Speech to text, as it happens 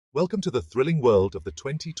Welcome to the thrilling world of the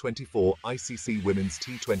 2024 ICC Women's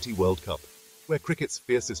T20 World Cup, where cricket's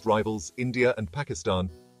fiercest rivals, India and Pakistan,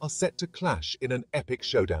 are set to clash in an epic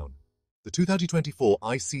showdown. The 2024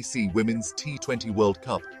 ICC Women's T20 World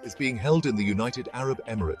Cup is being held in the United Arab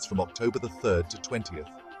Emirates from October the 3rd to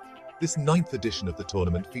 20th. This ninth edition of the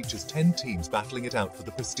tournament features 10 teams battling it out for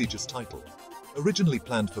the prestigious title. Originally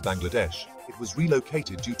planned for Bangladesh, it was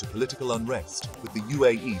relocated due to political unrest, with the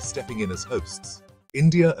UAE stepping in as hosts.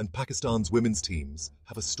 India and Pakistan's women's teams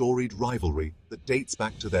have a storied rivalry that dates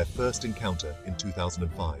back to their first encounter in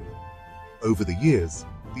 2005. Over the years,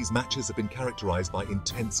 these matches have been characterized by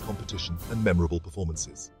intense competition and memorable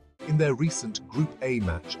performances. In their recent Group A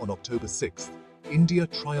match on October 6th, India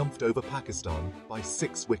triumphed over Pakistan by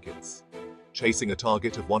 6 wickets. Chasing a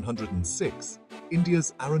target of 106,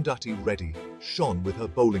 India's Arundhati Reddy shone with her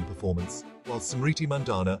bowling performance, while Smriti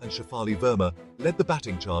Mandhana and Shafali Verma led the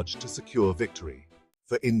batting charge to secure victory.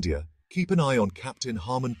 For India, keep an eye on captain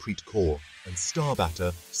Harmanpreet Kaur and star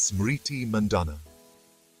batter Smriti Mandhana.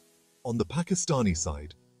 On the Pakistani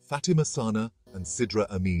side, Fatima and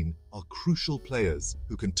Sidra Amin are crucial players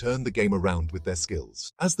who can turn the game around with their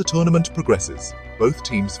skills. As the tournament progresses, both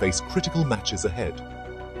teams face critical matches ahead.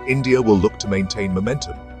 India will look to maintain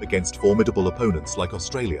momentum against formidable opponents like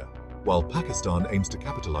Australia, while Pakistan aims to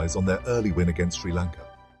capitalize on their early win against Sri Lanka.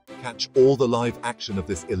 Catch all the live action of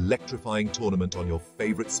this electrifying tournament on your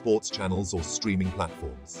favorite sports channels or streaming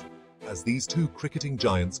platforms. As these two cricketing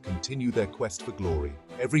giants continue their quest for glory,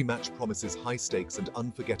 every match promises high stakes and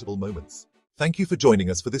unforgettable moments. Thank you for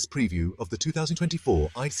joining us for this preview of the 2024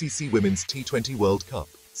 ICC Women's T20 World Cup.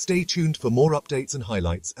 Stay tuned for more updates and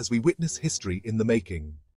highlights as we witness history in the making.